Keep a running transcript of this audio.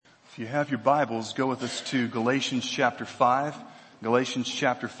If you have your Bibles, go with us to Galatians chapter 5. Galatians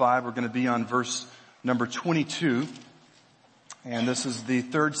chapter 5, we're going to be on verse number 22. And this is the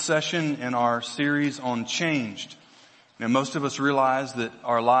third session in our series on changed. Now, most of us realize that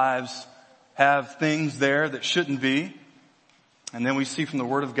our lives have things there that shouldn't be. And then we see from the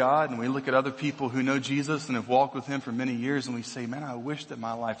Word of God and we look at other people who know Jesus and have walked with Him for many years and we say, man, I wish that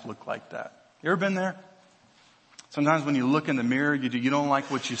my life looked like that. You ever been there? Sometimes when you look in the mirror, you don't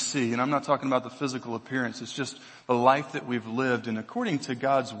like what you see. And I'm not talking about the physical appearance. It's just the life that we've lived. And according to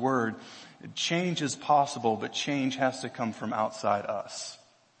God's Word, change is possible, but change has to come from outside us.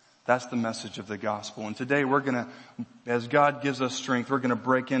 That's the message of the gospel. And today we're going to, as God gives us strength, we're going to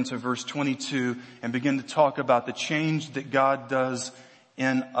break into verse 22 and begin to talk about the change that God does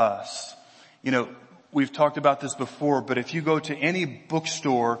in us. You know, we've talked about this before, but if you go to any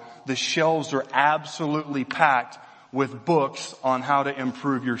bookstore, the shelves are absolutely packed with books on how to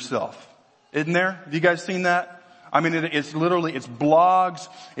improve yourself. Isn't there? Have you guys seen that? I mean, it's literally, it's blogs,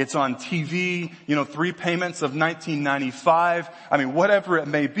 it's on TV, 3 payments of $19.95. I mean, whatever it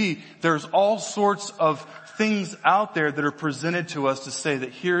may be, there's all sorts of things out there that are presented to us to say that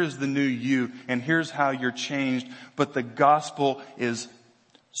here's the new you and here's how you're changed. But the gospel is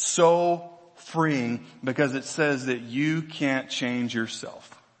so freeing because it says that you can't change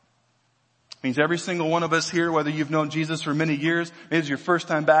yourself. It means every single one of us here, whether you've known Jesus for many years, maybe it's your first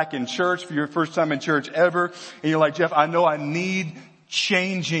time back in church, for your first time in church ever, and you're like, Jeff, I know I need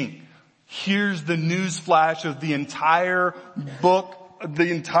changing. Here's the news flash of the entire book, the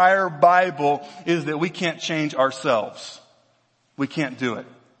entire Bible, is that we can't change ourselves. We can't do it.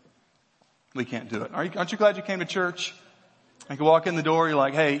 We can't do it. Aren't you glad you came to church? You can walk in the door, you're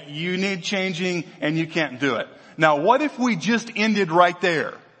like, hey, you need changing and you can't do it. Now what if we just ended right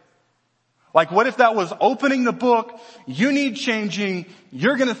there? Like what if that was opening the book, you need changing,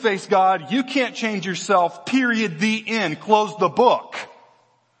 you're gonna face God, you can't change yourself, period, the end, close the book.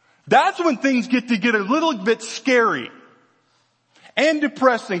 That's when things get a little bit scary and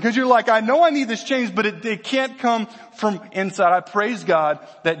depressing because you're like, I know I need this change, but it can't come from inside. I praise God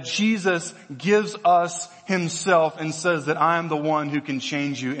that Jesus gives us Himself and says that I am the one who can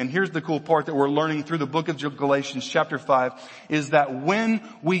change you. And here's the cool part that we're learning through the book of Galatians chapter 5 is that when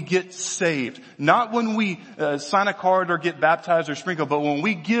we get saved, not when we sign a card or get baptized or sprinkled, but when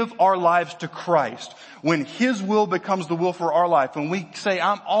we give our lives to Christ, when His will becomes the will for our life, when we say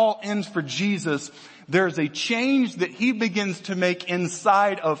I'm all in for Jesus, there's a change that He begins to make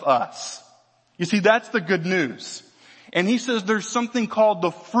inside of us. You see, that's the good news. And He says there's something called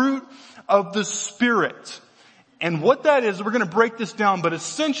the fruit of the Spirit. And what that is, we're going to break this down, but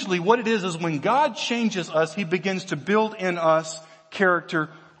essentially what it is when God changes us, He begins to build in us character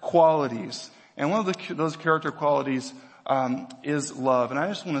qualities. And one of those character qualities is love. And I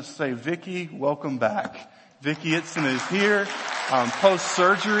just want to say, Vicki, welcome back. Vicki Itzen is here,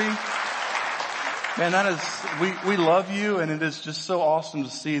 post-surgery. Man, we love you, and it is just so awesome to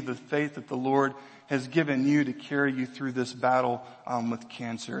see the faith that the Lord has given you to carry you through this battle with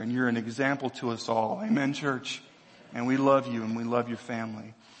cancer. And you're an example to us all. Amen, church? And we love you and we love your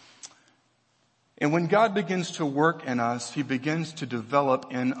family. And when God begins to work in us, He begins to develop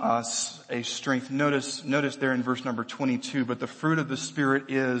in us a strength. Notice there in verse number 22, but the fruit of the Spirit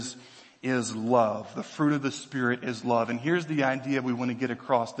is love. The fruit of the Spirit is love. And here's the idea we want to get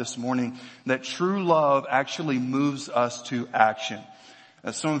across this morning, that true love actually moves us to action.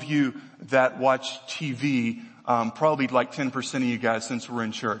 Some of you that watch TV, probably like 10% of you guys since we're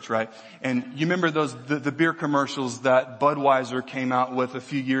in church, right? And you remember the beer commercials that Budweiser came out with a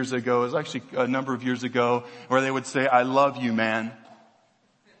few years ago. It was actually a number of years ago where they would say, I love you, man.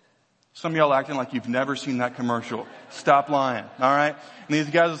 Some of y'all acting like you've never seen that commercial. Stop lying, alright? And these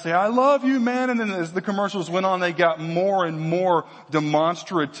guys will say, I love you, man. And then as the commercials went on, they got more and more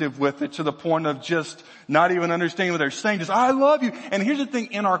demonstrative with it to the point of just not even understanding what they're saying. Just, I love you. And here's the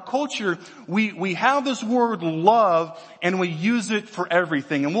thing, in our culture, we have this word love and we use it for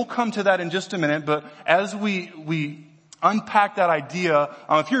everything. And we'll come to that in just a minute, but as we unpack that idea,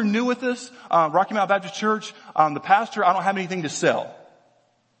 if you're new with this, Rocky Mount Baptist Church, the pastor, I don't have anything to sell.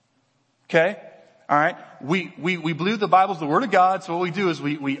 Okay? Alright? We believe the Bible's the Word of God, so what we do is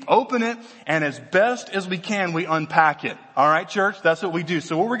we open it, and as best as we can, we unpack it. Alright, church? That's what we do.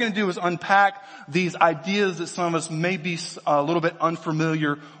 So what we're going to do is unpack these ideas that some of us may be a little bit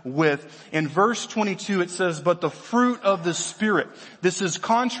unfamiliar with. In verse 22 it says, but the fruit of the Spirit. This is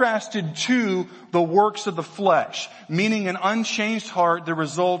contrasted to the works of the flesh, meaning an unchanged heart that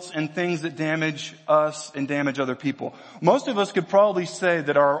results in things that damage us and damage other people. Most of us could probably say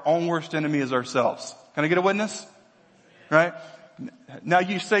that our own worst enemy is ourselves. Can I get a witness? Right? Now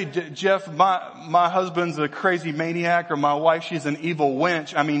you say, Jeff, my husband's a crazy maniac, or my wife, she's an evil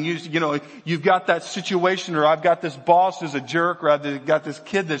wench. I mean, you've got that situation, or I've got this boss who's a jerk, or I've got this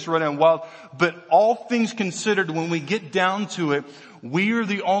kid that's running wild. But all things considered, when we get down to it, we are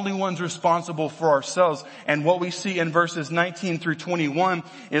the only ones responsible for ourselves. And what we see in verses 19 through 21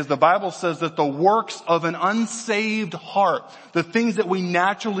 is the Bible says that the works of an unsaved heart, the things that we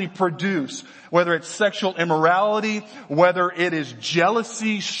naturally produce, whether it's sexual immorality, whether it is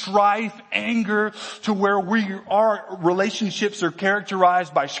jealousy, strife, anger, to where our relationships are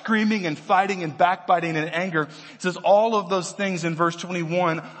characterized by screaming and fighting and backbiting and anger. It says all of those things in verse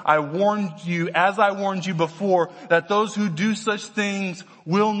 21, I warned you, as I warned you before, that those who do such things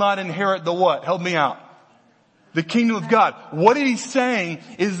will not inherit the what? Help me out. The kingdom of God. What he's saying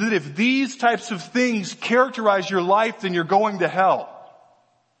is that if these types of things characterize your life, then you're going to hell.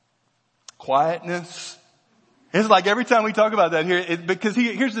 Quietness. It's like every time we talk about that here, because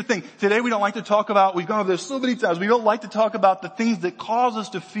here's the thing. Today we don't like to talk about, we've gone over this so many times, we don't like to talk about the things that cause us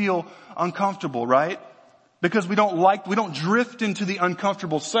to feel uncomfortable, right? Because we don't drift into the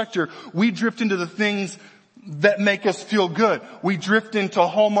uncomfortable sector. We drift into the things that make us feel good. We drift into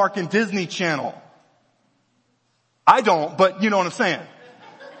Hallmark and Disney Channel. I don't, but you know what I'm saying.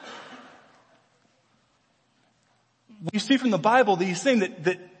 We see from the Bible that he's saying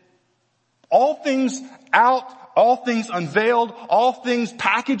that all things out, all things unveiled, all things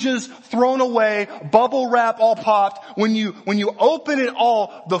packages thrown away, bubble wrap all popped. When you open it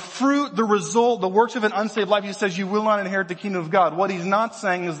all, the fruit, the result, the works of an unsaved life, he says you will not inherit the kingdom of God. What he's not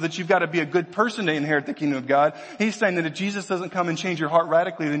saying is that you've got to be a good person to inherit the kingdom of God. He's saying that if Jesus doesn't come and change your heart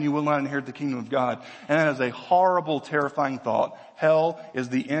radically, then you will not inherit the kingdom of God. And that is a horrible, terrifying thought. Hell is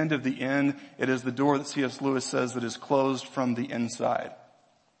the end of the end. It is the door that C.S. Lewis says that is closed from the inside.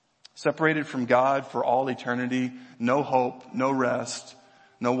 Separated from God for all eternity, no hope, no rest,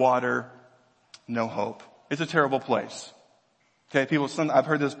 no water, no hope. It's a terrible place. Okay, I've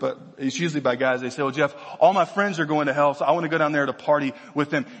heard this, but it's usually by guys. They say, well, Jeff, all my friends are going to hell, so I want to go down there to party with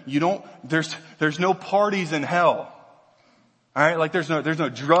them. There's no parties in hell. Alright, like there's no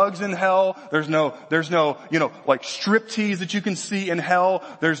drugs in hell. There's no, like striptease that you can see in hell.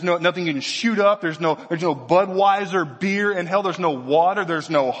 There's nothing you can shoot up. There's no Budweiser beer in hell. There's no water. There's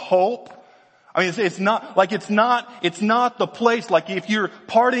no hope. I mean, it's not the place like if you're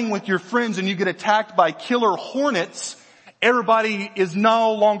partying with your friends and you get attacked by killer hornets, everybody is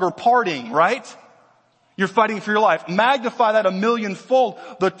no longer partying, right? You're fighting for your life. Magnify that 1,000,000-fold.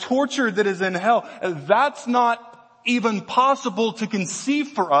 The torture that is in hell, that's not even possible to conceive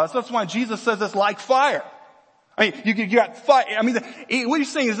for us. That's why Jesus says it's like fire. I mean, you got fire. I mean, what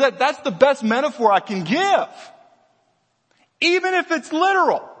he's saying is that that's the best metaphor I can give. Even if it's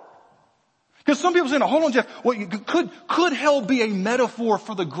literal. Because some people say, no, hold on, Jeff, could hell be a metaphor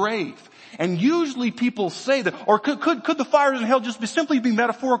for the grave? And usually people say that, or could the fires in hell just simply be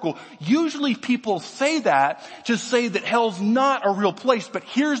metaphorical? Usually people say that to say that hell's not a real place, but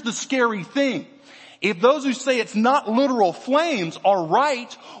here's the scary thing. If those who say it's not literal flames are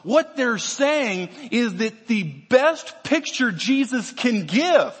right, what they're saying is that the best picture Jesus can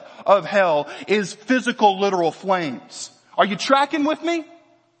give of hell is physical, literal flames. Are you tracking with me?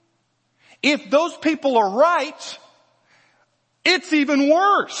 If those people are right, it's even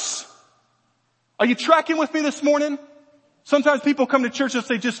worse. Are you tracking with me this morning? Sometimes people come to church and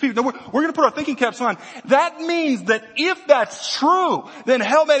say, just feed. No, we're going to put our thinking caps on. That means that if that's true, then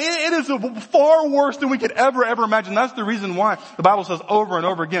hell, man, it is far worse than we could ever imagine. That's the reason why the Bible says over and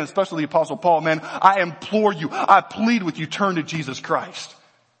over again, especially the Apostle Paul, man, I implore you, I plead with you, turn to Jesus Christ.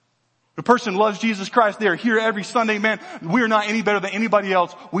 The person loves Jesus Christ. They are here every Sunday, man. We are not any better than anybody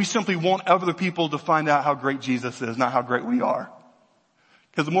else. We simply want other people to find out how great Jesus is, not how great we are.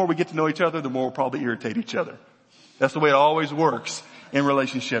 Because the more we get to know each other, the more we'll probably irritate each other. That's the way it always works in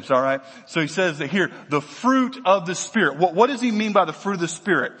relationships, alright? So he says that here, the fruit of the Spirit. What does he mean by the fruit of the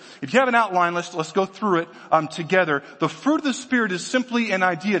Spirit? If you have an outline, let's go through it together. The fruit of the Spirit is simply an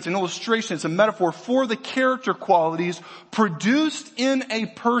idea. It's an illustration. It's a metaphor for the character qualities produced in a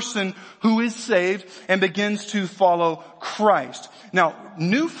person who is saved and begins to follow Christ. Now,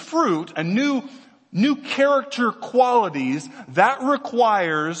 new fruit, new character qualities, that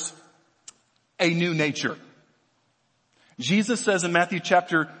requires a new nature. Jesus says in Matthew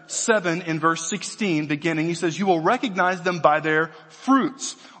chapter 7 in verse 16 beginning, he says, you will recognize them by their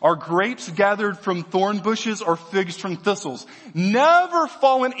fruits. Are grapes gathered from thorn bushes or figs from thistles? Never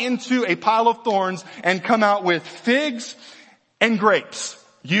fallen into a pile of thorns and come out with figs and grapes.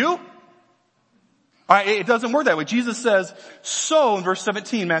 You? Alright, it doesn't work that way. Jesus says, so in verse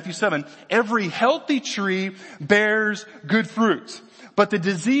 17, Matthew 7, every healthy tree bears good fruit, but the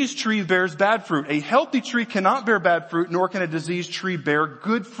diseased tree bears bad fruit. A healthy tree cannot bear bad fruit, nor can a diseased tree bear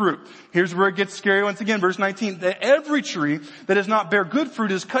good fruit. Here's where it gets scary once again, verse 19, that every tree that does not bear good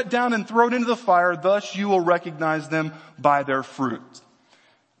fruit is cut down and thrown into the fire, thus you will recognize them by their fruit.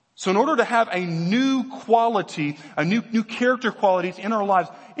 So in order to have a new quality, a new character qualities in our lives,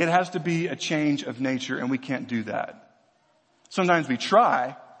 it has to be a change of nature, and we can't do that. Sometimes we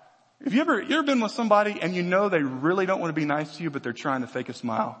try. Have you ever been with somebody and you know they really don't want to be nice to you, but they're trying to fake a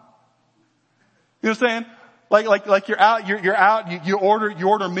smile? You know what I'm saying? Like you're out, you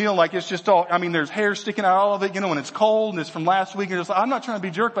order a meal like it's just all, I mean, there's hair sticking out all of it, and it's cold and it's from last week, and you're just like, I'm not trying to be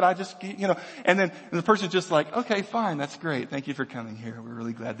a jerk, but I just, and then the person's just like, okay, fine, that's great. Thank you for coming here. We're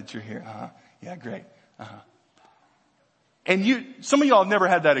really glad that you're here. Yeah, great. And some of y'all have never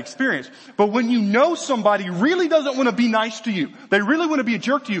had that experience, but when you know somebody really doesn't want to be nice to you, they really want to be a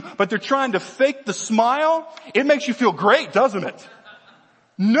jerk to you, but they're trying to fake the smile, it makes you feel great, doesn't it?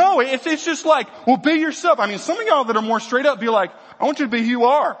 No, it's just like, well, be yourself. I mean, some of y'all that are more straight up be like, I want you to be who you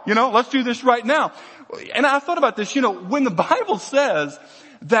are. Let's do this right now. And I thought about this, when the Bible says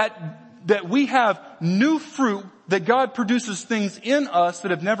that we have new fruit, that God produces things in us that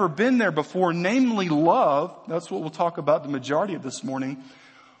have never been there before, namely love. That's what we'll talk about the majority of this morning.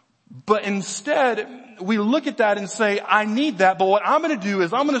 But instead, we look at that and say, I need that, but what I'm going to do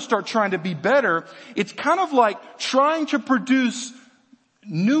is I'm going to start trying to be better. It's kind of like trying to produce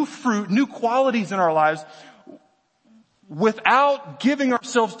new fruit, new qualities in our lives without giving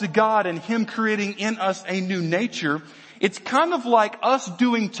ourselves to God and Him creating in us a new nature. It's kind of like us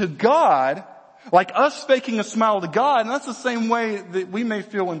doing to God, like us faking a smile to God, and that's the same way that we may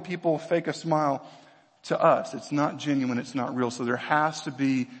feel when people fake a smile to us. It's not genuine, it's not real. So there has to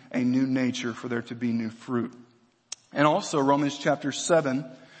be a new nature for there to be new fruit. And also Romans chapter 7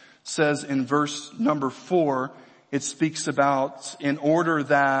 says in verse number 4, it speaks about in order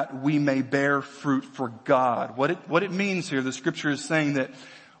that we may bear fruit for God. What it means here, the scripture is saying that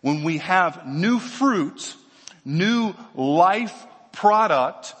when we have new fruit, new life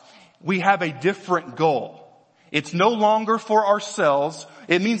product, we have a different goal. It's no longer for ourselves.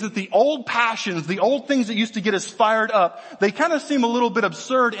 It means that the old passions, the old things that used to get us fired up, they kind of seem a little bit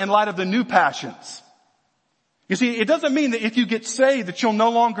absurd in light of the new passions. You see, it doesn't mean that if you get saved that you'll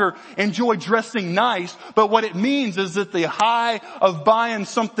no longer enjoy dressing nice, but what it means is that the high of buying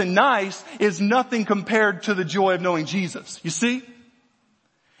something nice is nothing compared to the joy of knowing Jesus. You see?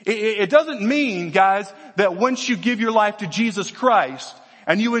 It doesn't mean, guys, that once you give your life to Jesus Christ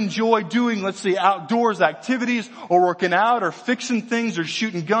and you enjoy doing, let's say, outdoors activities or working out or fixing things or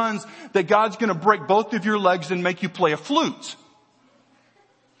shooting guns, that God's going to break both of your legs and make you play a flute.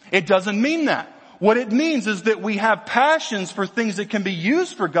 It doesn't mean that. What it means is that we have passions for things that can be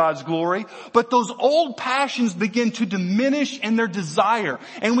used for God's glory, but those old passions begin to diminish in their desire,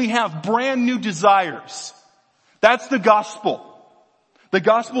 and we have brand new desires. That's the gospel. The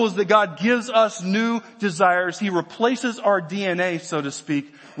gospel is that God gives us new desires. He replaces our DNA, so to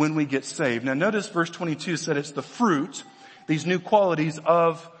speak, when we get saved. Now notice verse 22 said it's the fruit, these new qualities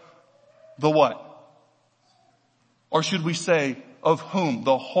of the what? Or should we say, of whom?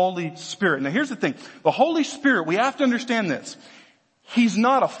 The Holy Spirit. Now here's the thing. The Holy Spirit, we have to understand this. He's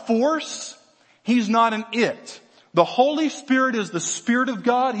not a force. He's not an it. The Holy Spirit is the Spirit of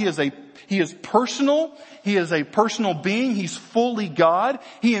God. He is personal. He is a personal being. He's fully God.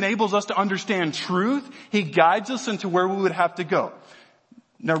 He enables us to understand truth. He guides us into where we would have to go.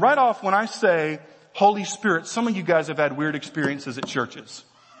 Now right off, when I say Holy Spirit, some of you guys have had weird experiences at churches.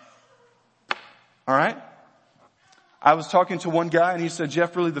 Alright? I was talking to one guy and he said,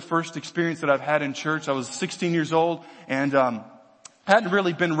 Jeff, really the first experience that I've had in church, I was 16 years old and hadn't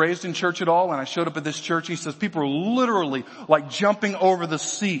really been raised in church at all, and I showed up at this church. He says people are literally like jumping over the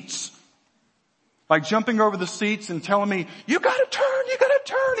seats. Like jumping over the seats and telling me, you gotta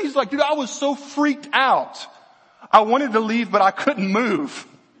turn. He's like, dude, I was so freaked out. I wanted to leave, but I couldn't move.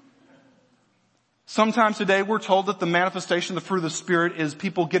 Sometimes today we're told that the manifestation of the fruit of the Spirit is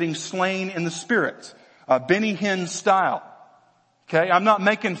people getting slain in the Spirit. Benny Hinn style. Okay, I'm not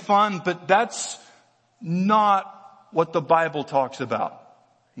making fun, but that's not what the Bible talks about.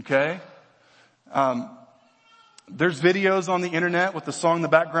 Okay? There's videos on the internet with the song in the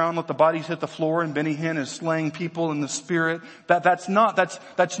background, let the bodies hit the floor, and Benny Hinn is slaying people in the Spirit. That's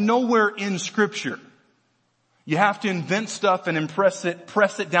nowhere in Scripture. You have to invent stuff and press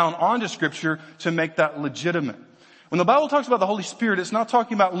it down onto Scripture to make that legitimate. When the Bible talks about the Holy Spirit, it's not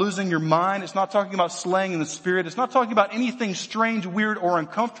talking about losing your mind. It's not talking about slaying in the Spirit. It's not talking about anything strange, weird, or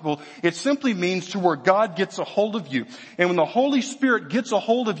uncomfortable. It simply means to where God gets a hold of you. And when the Holy Spirit gets a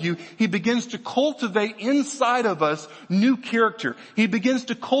hold of you, He begins to cultivate inside of us new character. He begins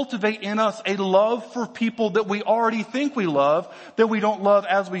to cultivate in us a love for people that we already think we love, that we don't love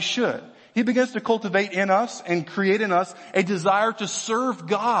as we should. He begins to cultivate in us and create in us a desire to serve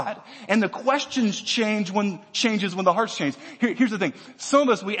God. And the questions changes when the hearts change. Here's the thing. Some of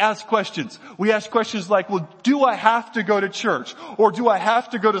us, we ask questions. We ask questions like, well, do I have to go to church? Or do I have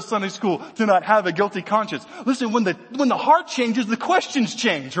to go to Sunday school to not have a guilty conscience? Listen, when the heart changes, the questions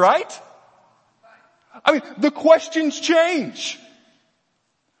change, right? I mean, the questions change.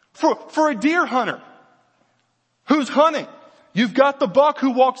 For a deer hunter who's hunting, you've got the buck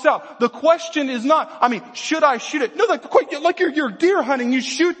who walks out. The question is not, should I shoot it? No, like you're deer hunting, you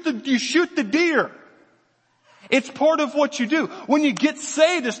shoot the deer. It's part of what you do. When you get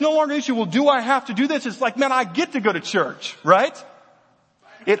saved, it's no longer an issue, well, do I have to do this? It's like, man, I get to go to church, right?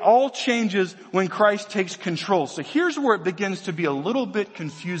 It all changes when Christ takes control. So here's where it begins to be a little bit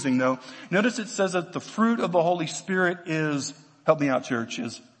confusing though. Notice it says that the fruit of the Holy Spirit is, help me out church,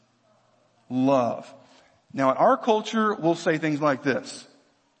 is love. Now in our culture, we'll say things like this.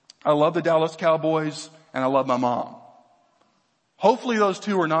 I love the Dallas Cowboys and I love my mom. Hopefully those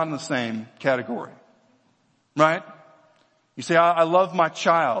two are not in the same category. Right? You say, I love my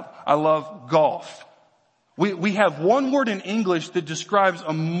child. I love golf. We have one word in English that describes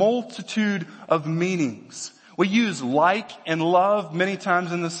a multitude of meanings. We use like and love many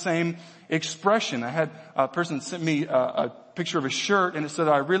times in the same expression. I had a person sent me a picture of a shirt and it said,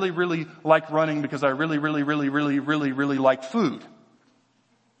 I really, really like running because I really, really, really, really, really, really like food.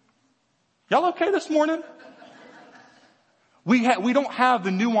 Y'all okay this morning? We don't have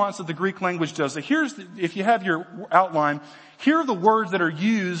the nuance that the Greek language does. So if you have your outline, here are the words that are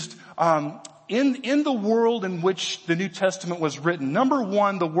used, in the world in which the New Testament was written. Number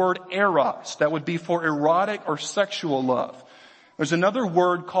one, the word eros. That would be for erotic or sexual love. There's another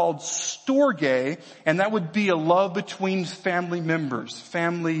word called storge, and that would be a love between family members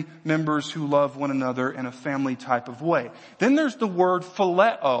who love one another in a family type of way. Then there's the word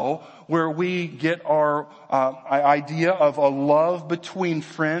phileo, where we get our idea of a love between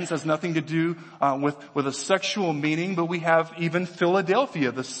friends. Has nothing to do with a sexual meaning, but we have even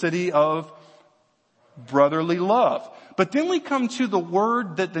Philadelphia, the city of brotherly love. But then we come to the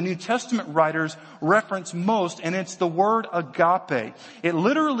word that the New Testament writers reference most, and it's the word agape. It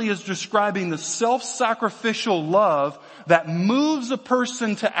literally is describing the self-sacrificial love that moves a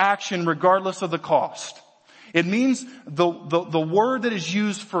person to action regardless of the cost. It means the word that is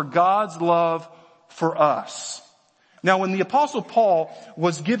used for God's love for us. Now when the Apostle Paul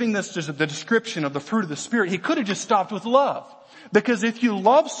was giving this the description of the fruit of the Spirit, he could have just stopped with love. Because if you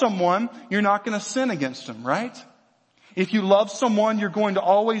love someone, you're not going to sin against them, right? If you love someone, you're going to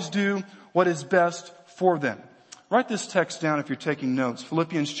always do what is best for them. Write this text down if you're taking notes.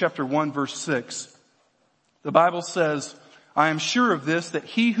 Philippians chapter 1 verse 6. The Bible says, I am sure of this, that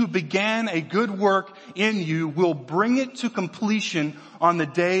he who began a good work in you will bring it to completion on the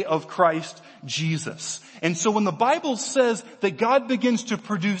day of Christ Jesus. And so when the Bible says that God begins to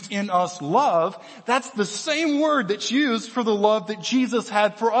produce in us love, that's the same word that's used for the love that Jesus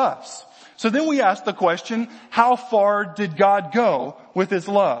had for us. So then we ask the question, how far did God go with His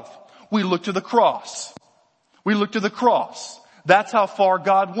love? We look to the cross. We look to the cross. That's how far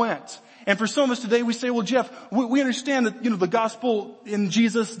God went. And for some of us today, we say, well, Jeff, we understand that, the gospel in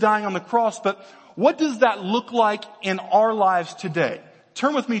Jesus dying on the cross, but what does that look like in our lives today?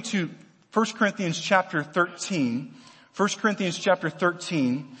 Turn with me to 1 Corinthians chapter 13. 1 Corinthians chapter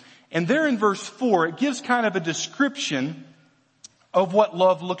 13. And there in verse 4, it gives kind of a description of what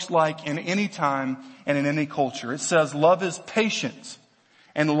love looks like in any time and in any culture. It says, love is patient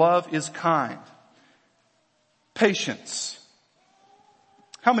and love is kind. Patience.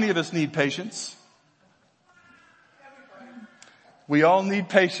 How many of us need patience? We all need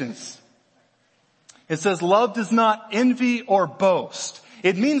patience. It says love does not envy or boast.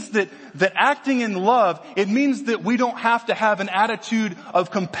 It means that acting in love, it means that we don't have to have an attitude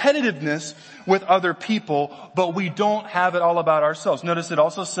of competitiveness with other people, but we don't have it all about ourselves. Notice it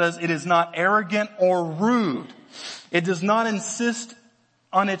also says it is not arrogant or rude. It does not insist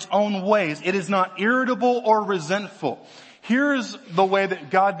on its own ways. It is not irritable or resentful. Here's the way that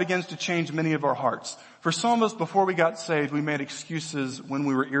God begins to change many of our hearts. For some of us, before we got saved, we made excuses when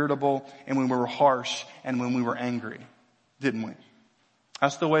we were irritable and when we were harsh and when we were angry, didn't we?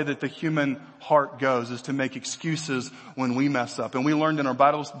 That's the way that the human heart goes, is to make excuses when we mess up. And we learned in our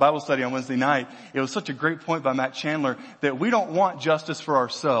Bible study on Wednesday night, it was such a great point by Matt Chandler, that we don't want justice for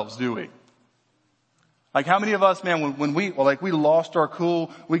ourselves, do we? Like how many of us, man, when we lost our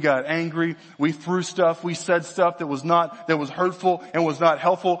cool, we got angry, we threw stuff, we said stuff that was hurtful and was not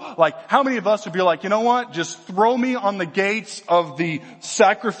helpful. Like how many of us would be like, you know what? Just throw me on the gates of the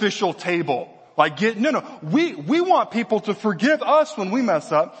sacrificial table. We want people to forgive us when we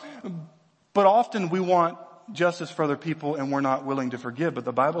mess up, but often we want justice for other people and we're not willing to forgive. But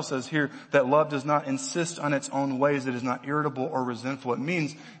the Bible says here that love does not insist on its own ways. It is not irritable or resentful. It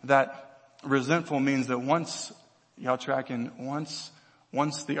means that resentful means that once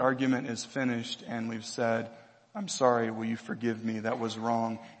the argument is finished and we've said, I'm sorry, will you forgive me? That was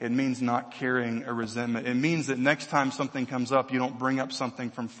wrong. It means not carrying a resentment. It means that next time something comes up, you don't bring up something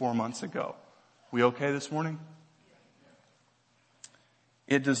from 4 months ago. We okay this morning?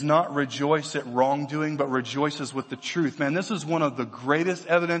 It does not rejoice at wrongdoing, but rejoices with the truth. Man, this is one of the greatest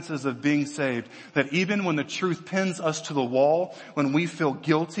evidences of being saved. That even when the truth pins us to the wall, when we feel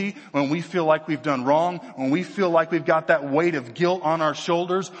guilty, when we feel like we've done wrong, when we feel like we've got that weight of guilt on our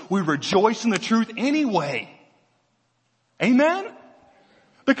shoulders, we rejoice in the truth anyway. Amen?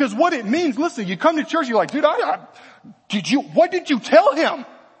 Because what it means, listen, you come to church, you're like, dude, what did you tell him?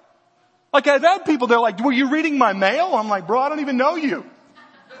 Like I've had people, they're like, were you reading my mail? I'm like, bro, I don't even know you.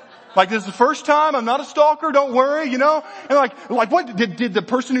 Like this is the first time, I'm not a stalker, don't worry, you know? And like what, did the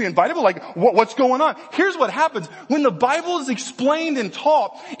person who invited me, like what's going on? Here's what happens. When the Bible is explained and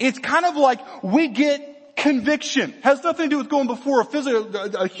taught, it's kind of like we get conviction. It has nothing to do with going before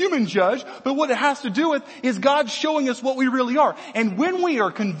a human judge, but what it has to do with is God showing us what we really are. And when we are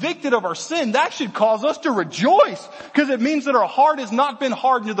convicted of our sin, that should cause us to rejoice, because it means that our heart has not been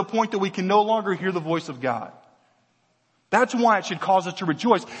hardened to the point that we can no longer hear the voice of God. That's why it should cause us to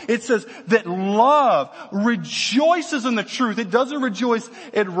rejoice. It says that love rejoices in the truth. It doesn't rejoice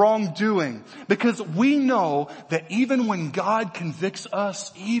at wrongdoing, because we know that even when God convicts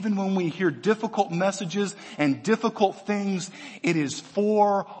us, even when we hear difficult messages and difficult things, it is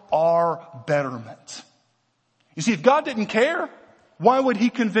for our betterment. You see, if God didn't care, why would He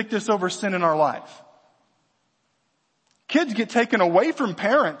convict us over sin in our life? Kids get taken away from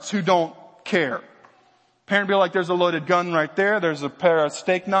parents who don't care. Parent be like, there's a loaded gun right there. There's a pair of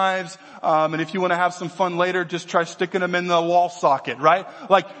steak knives. And if you want to have some fun later, just try sticking them in the wall socket, right?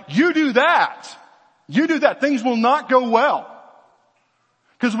 Like, you do that. You do that. Things will not go well.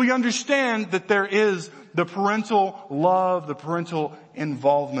 Because we understand that there is the parental love, the parental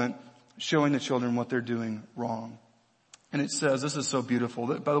involvement, showing the children what they're doing wrong. And it says, this is so beautiful.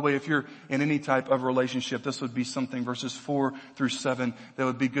 That, by the way, if you're in any type of relationship, this would be something, verses 4-7, that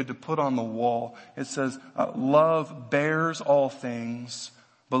would be good to put on the wall. It says, love bears all things,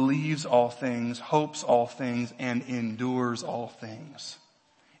 believes all things, hopes all things, and endures all things.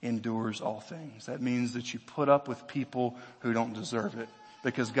 Endures all things. That means that you put up with people who don't deserve it,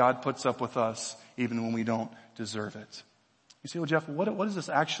 because God puts up with us even when we don't deserve it. You say, well, Jeff, what does this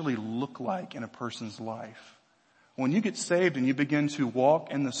actually look like in a person's life? When you get saved and you begin to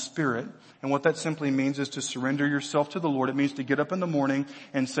walk in the Spirit, and what that simply means is to surrender yourself to the Lord. It means to get up in the morning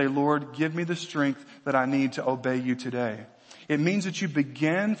and say, Lord, give me the strength that I need to obey you today. It means that you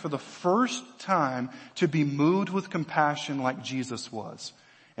begin for the first time to be moved with compassion like Jesus was.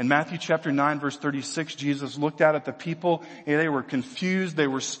 In Matthew chapter 9 verse 36, Jesus looked out at the people, and they were confused, they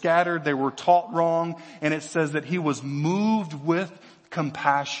were scattered, they were taught wrong, and it says that He was moved with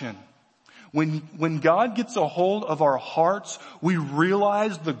compassion. When God gets a hold of our hearts, we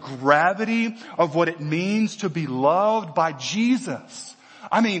realize the gravity of what it means to be loved by Jesus.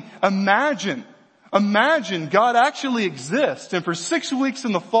 I mean, imagine God actually exists, and for 6 weeks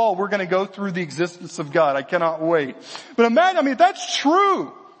in the fall, we're going to go through the existence of God. I cannot wait. But imagine, if that's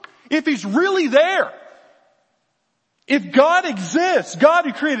true, if He's really there, if God exists, God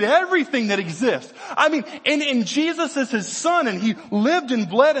who created everything that exists. And Jesus is His Son, and He lived and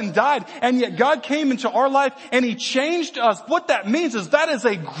bled and died, and yet God came into our life and He changed us. What that means is that is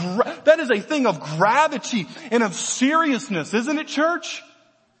a thing of gravity and of seriousness, isn't it, church?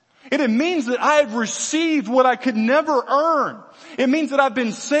 It means that I have received what I could never earn. It means that I've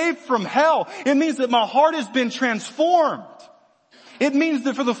been saved from hell. It means that my heart has been transformed. It means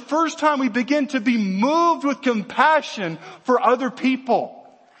that for the first time we begin to be moved with compassion for other people.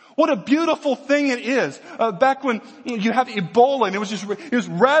 What a beautiful thing it is. Back when you have Ebola, and it was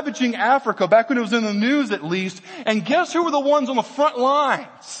ravaging Africa, back when it was in the news at least, and guess who were the ones on the front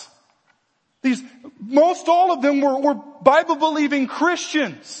lines? Most all of them were Bible-believing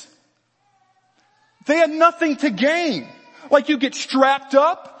Christians. They had nothing to gain. Like you get strapped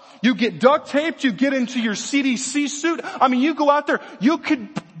up, you get duct taped, you get into your CDC suit. I mean, you go out there, you could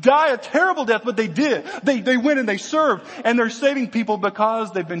die a terrible death, but they did. They went and they served, and they're saving people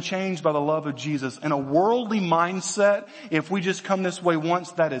because they've been changed by the love of Jesus. In a worldly mindset, if we just come this way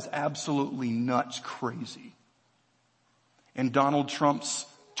once, that is absolutely nuts crazy. And Donald Trump's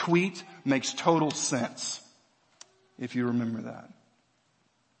tweet makes total sense, if you remember that.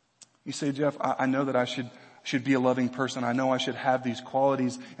 You say, Jeff, I know that I should be a loving person. I know I should have these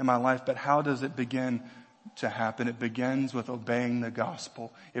qualities in my life, but how does it begin to happen? It begins with obeying the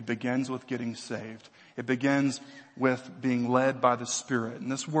gospel. It begins with getting saved. It begins with being led by the Spirit.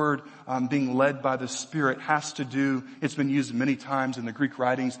 And this word, being led by the Spirit, has to do, it's been used many times in the Greek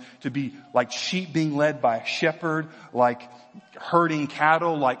writings to be like sheep being led by a shepherd, like herding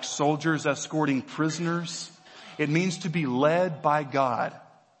cattle, like soldiers escorting prisoners. It means to be led by God.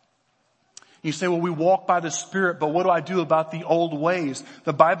 You say, well, we walk by the Spirit, but what do I do about the old ways?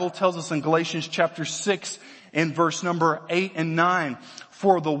 The Bible tells us in Galatians chapter 6 in verse number 8 and 9,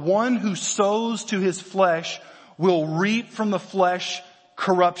 for the one who sows to his flesh will reap from the flesh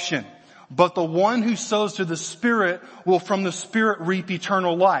corruption, but the one who sows to the Spirit will from the Spirit reap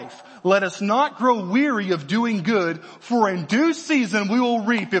eternal life. Let us not grow weary of doing good, for in due season we will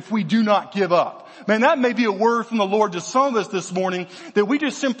reap if we do not give up. Man, that may be a word from the Lord to some of us this morning, that we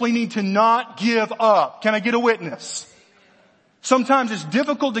just simply need to not give up. Can I get a witness? Sometimes it's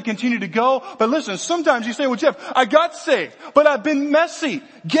difficult to continue to go, but listen, sometimes you say, well, Jeff, I got saved, but I've been messy.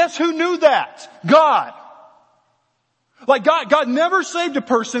 Guess who knew that? God. Like God never saved a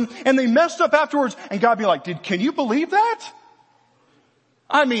person and they messed up afterwards, and God be like, can you believe that?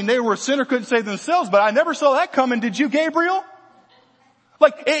 I mean, they were a sinner, couldn't save themselves, but I never saw that coming. Did you, Gabriel?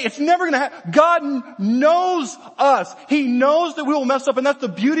 Like, it's never gonna happen. God knows us. He knows that we will mess up, and that's the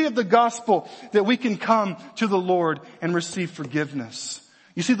beauty of the gospel, that we can come to the Lord and receive forgiveness.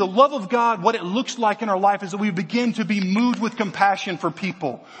 You see, the love of God, what it looks like in our life is that we begin to be moved with compassion for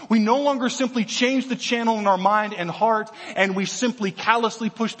people. We no longer simply change the channel in our mind and heart and we simply callously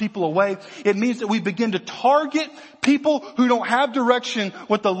push people away. It means that we begin to target people who don't have direction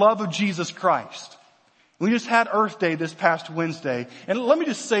with the love of Jesus Christ. We just had Earth Day this past Wednesday. And let me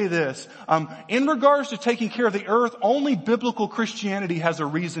just say this. In regards to taking care of the earth, only biblical Christianity has a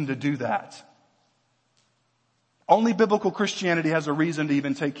reason to do that. Only biblical Christianity has a reason to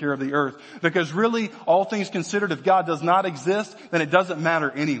even take care of the earth. Because really, all things considered, if God does not exist, then it doesn't matter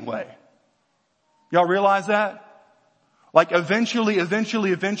anyway. Y'all realize that? Like eventually,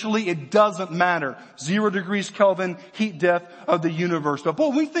 it doesn't matter. 0 degrees Kelvin, heat death of the universe. But boy,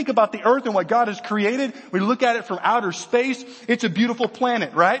 when we think about the earth and what God has created, we look at it from outer space, it's a beautiful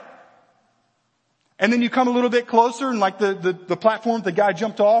planet, right? And then you come a little bit closer and like the platform the guy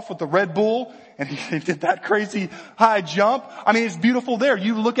jumped off with the Red Bull, and he did that crazy high jump. I mean, it's beautiful there.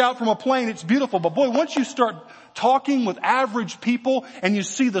 You look out from a plane, it's beautiful. But boy, once you start talking with average people and you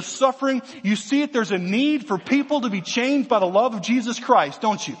see the suffering, you see that there's a need for people to be changed by the love of Jesus Christ,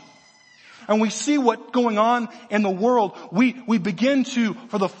 don't you? And we see what's going on in the world. We begin to,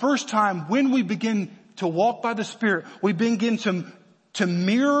 for the first time, when we begin to walk by the Spirit, we begin to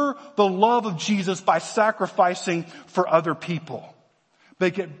mirror the love of Jesus by sacrificing for other people.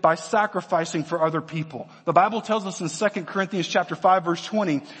 By sacrificing for other people. The Bible tells us in 2 Corinthians chapter 5 verse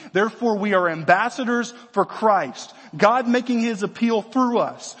 20, therefore we are ambassadors for Christ, God making His appeal through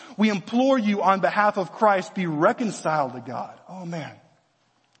us. We implore you on behalf of Christ, be reconciled to God. Oh man.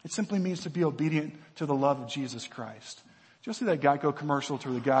 It simply means to be obedient to the love of Jesus Christ. Did you see that Geico commercial to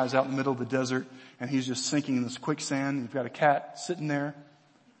the guy's out in the middle of the desert and he's just sinking in this quicksand? You've got a cat sitting there.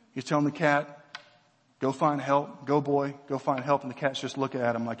 He's telling the cat, go find help. Go boy, go find help. And the cat's just looking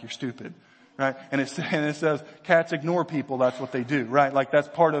at him like you're stupid. Right? And it says, cats ignore people. That's what they do. Right? Like that's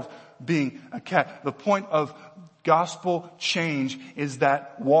part of being a cat. The point of gospel change is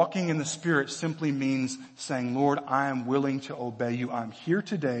that walking in the Spirit simply means saying, Lord, I am willing to obey you. I'm here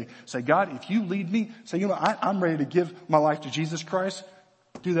today. Say, God, if you lead me, say, you know, I'm ready to give my life to Jesus Christ.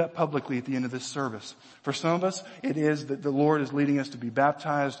 Do that publicly at the end of this service. For some of us, it is that the Lord is leading us to be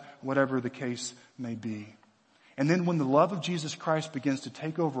baptized, whatever the case may be. And then when the love of Jesus Christ begins to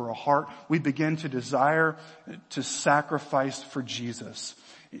take over our heart, we begin to desire to sacrifice for Jesus.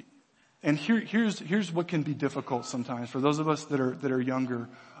 And here's what can be difficult sometimes for those of us that are younger.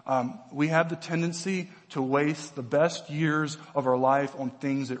 We have the tendency to waste the best years of our life on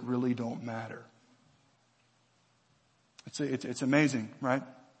things that really don't matter. It's amazing, right?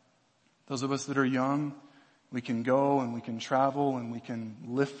 Those of us that are young, We can go and we can travel and we can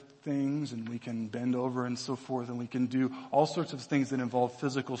lift things and we can bend over and so forth, and we can do all sorts of things that involve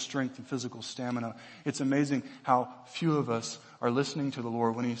physical strength and physical stamina. It's amazing how few of us are listening to the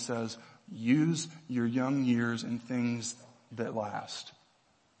Lord when He says, use your young years in things that last.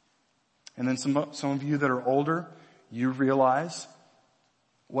 And then some of you that are older, you realize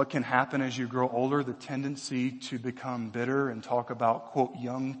what can happen as you grow older, the tendency to become bitter and talk about, quote,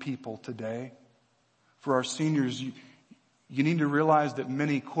 young people today. For our seniors, you need to realize that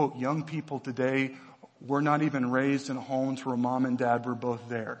many, quote, young people today were not even raised in homes where mom and dad were both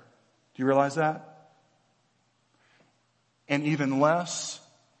there. Do you realize that? And even less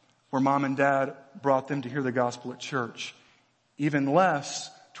where mom and dad brought them to hear the gospel at church. Even less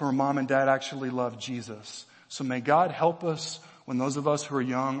to where mom and dad actually loved Jesus. So may God help us when those of us who are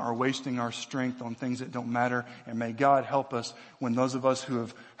young are wasting our strength on things that don't matter. And may God help us when those of us who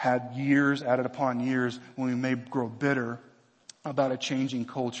have had years added upon years, when we may grow bitter about a changing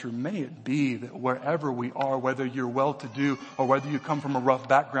culture. May it be that wherever we are, whether you're well-to-do or whether you come from a rough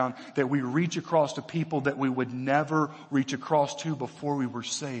background, that we reach across to people that we would never reach across to before we were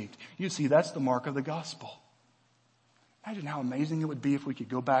saved. You see, that's the mark of the gospel. Imagine how amazing it would be if we could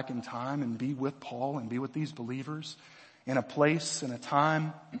go back in time and be with Paul and be with these believers in a place, in a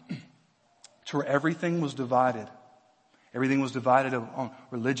time to where everything was divided. Everything was divided on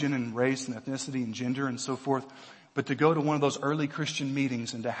religion and race and ethnicity and gender and so forth. But to go to one of those early Christian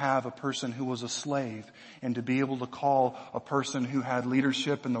meetings and to have a person who was a slave and to be able to call a person who had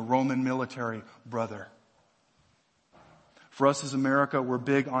leadership in the Roman military brother. For us as America, we're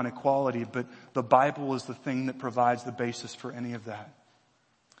big on equality, but the Bible is the thing that provides the basis for any of that.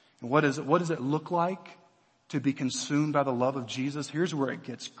 And what does it look like to be consumed by the love of Jesus? Here's where it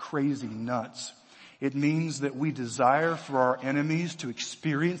gets crazy nuts. It means that we desire for our enemies to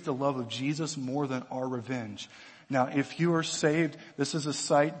experience the love of Jesus more than our revenge. Now, if you are saved, this is a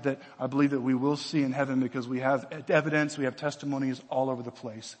sight that I believe that we will see in heaven because we have evidence, we have testimonies all over the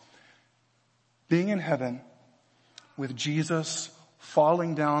place. Being in heaven with Jesus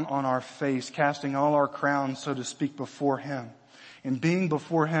falling down on our face, casting all our crowns, so to speak, before Him. And being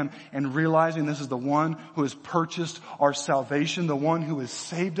before Him and realizing this is the one who has purchased our salvation, the one who has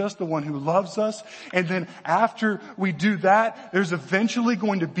saved us, the one who loves us. And then after we do that, there's eventually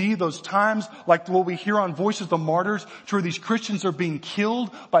going to be those times like what we hear on Voices of the Martyrs, to where these Christians are being killed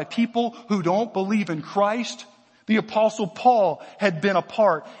by people who don't believe in Christ. The Apostle Paul had been a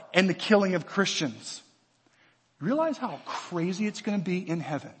part in the killing of Christians. Realize how crazy it's going to be in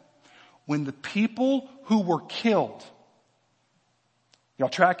heaven when the people who were killed, y'all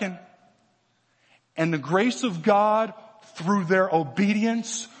tracking? And the grace of God, through their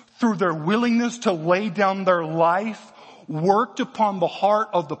obedience, through their willingness to lay down their life, worked upon the heart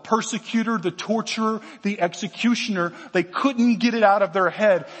of the persecutor, the torturer, the executioner. They couldn't get it out of their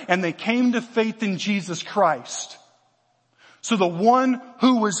head, and they came to faith in Jesus Christ. So the one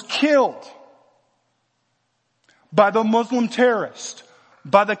who was killed by the Muslim terrorist,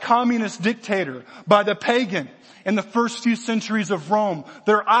 by the communist dictator, by the pagan, in the first few centuries of Rome,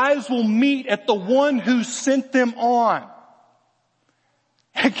 their eyes will meet at the one who sent them on.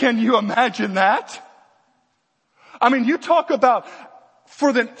 Can you imagine that? I mean, you talk about for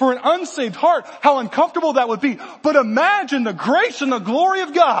an unsaved heart, how uncomfortable that would be. But imagine the grace and the glory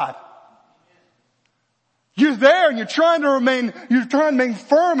of God. You're there and you're trying to remain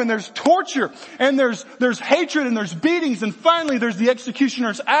firm, and there's torture and there's hatred and there's beatings, and finally there's the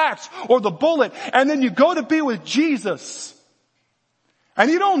executioner's axe or the bullet, and then you go to be with Jesus. And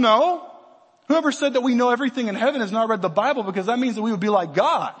you don't know. Whoever said that we know everything in heaven has not read the Bible, because that means that we would be like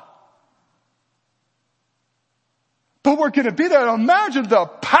God. But we're going to be there. Imagine the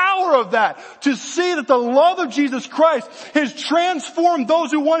power of that, to see that the love of Jesus Christ has transformed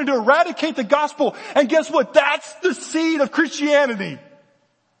those who wanted to eradicate the gospel. And guess what? That's the seed of Christianity.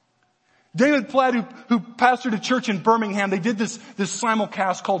 David Platt, who pastored a church in Birmingham, they did this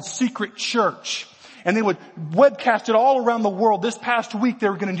simulcast called Secret Church. And they would webcast it all around the world. This past week they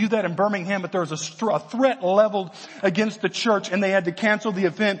were going to do that in Birmingham, but there was a threat leveled against the church, and they had to cancel the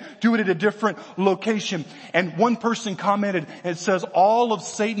event, do it at a different location. And one person commented, and it says, all of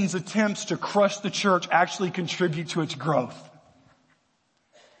Satan's attempts to crush the church actually contribute to its growth.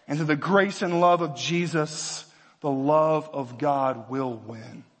 And through the grace and love of Jesus, the love of God will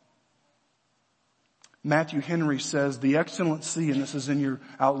win. Matthew Henry says, the excellency, and this is in your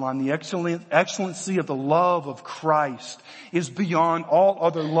outline, the excellency of the love of Christ is beyond all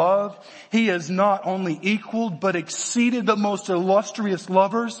other love. He has not only equaled, but exceeded the most illustrious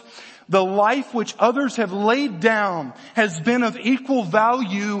lovers. The life which others have laid down has been of equal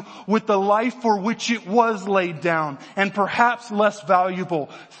value with the life for which it was laid down, and perhaps less valuable.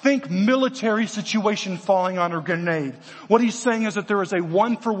 Think military situation falling on a grenade. What he's saying is that there is a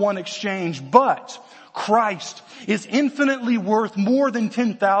one-for-one exchange, but Christ is infinitely worth more than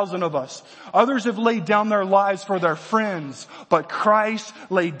 10,000 of us. Others have laid down their lives for their friends, but Christ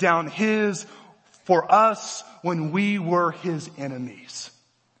laid down His for us when we were His enemies.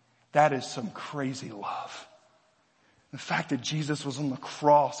 That is some crazy love. The fact that Jesus was on the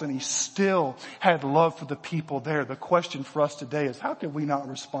cross and He still had love for the people there. The question for us today is, how could we not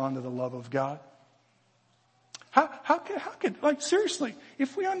respond to the love of God? How could, like, seriously,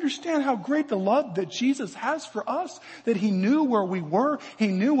 if we understand how great the love that Jesus has for us, that He knew where we were, He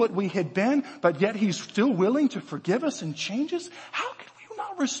knew what we had been, but yet He's still willing to forgive us and change us, how could we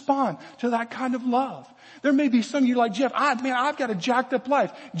not respond to that kind of love? There may be some of you like, Jeff, I've got a jacked up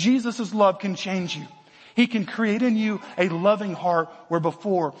life. Jesus' love can change you. He can create in you a loving heart where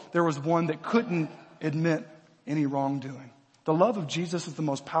before there was one that couldn't admit any wrongdoing. The love of Jesus is the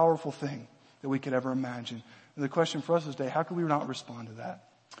most powerful thing that we could ever imagine. And the question for us today, how can we not respond to that?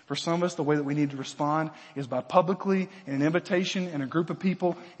 For some of us, the way that we need to respond is by publicly, in an invitation, in a group of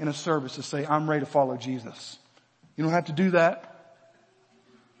people, in a service to say, I'm ready to follow Jesus. You don't have to do that.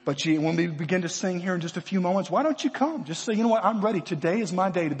 But when we begin to sing here in just a few moments, why don't you come? Just say, you know what, I'm ready. Today is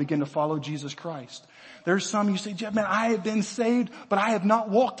my day to begin to follow Jesus Christ. There's some you say, Jeff, man, I have been saved, but I have not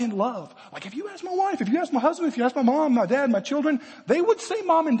walked in love. Like if you ask my wife, if you ask my husband, if you ask my mom, my dad, my children, they would say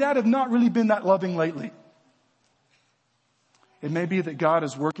mom and dad have not really been that loving lately. It may be that God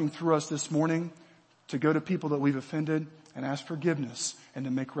is working through us this morning to go to people that we've offended and ask forgiveness and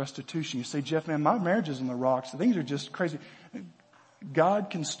to make restitution. You say, Jeff, man, my marriage is on the rocks. Things are just crazy. God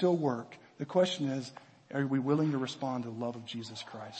can still work. The question is, are we willing to respond to the love of Jesus Christ?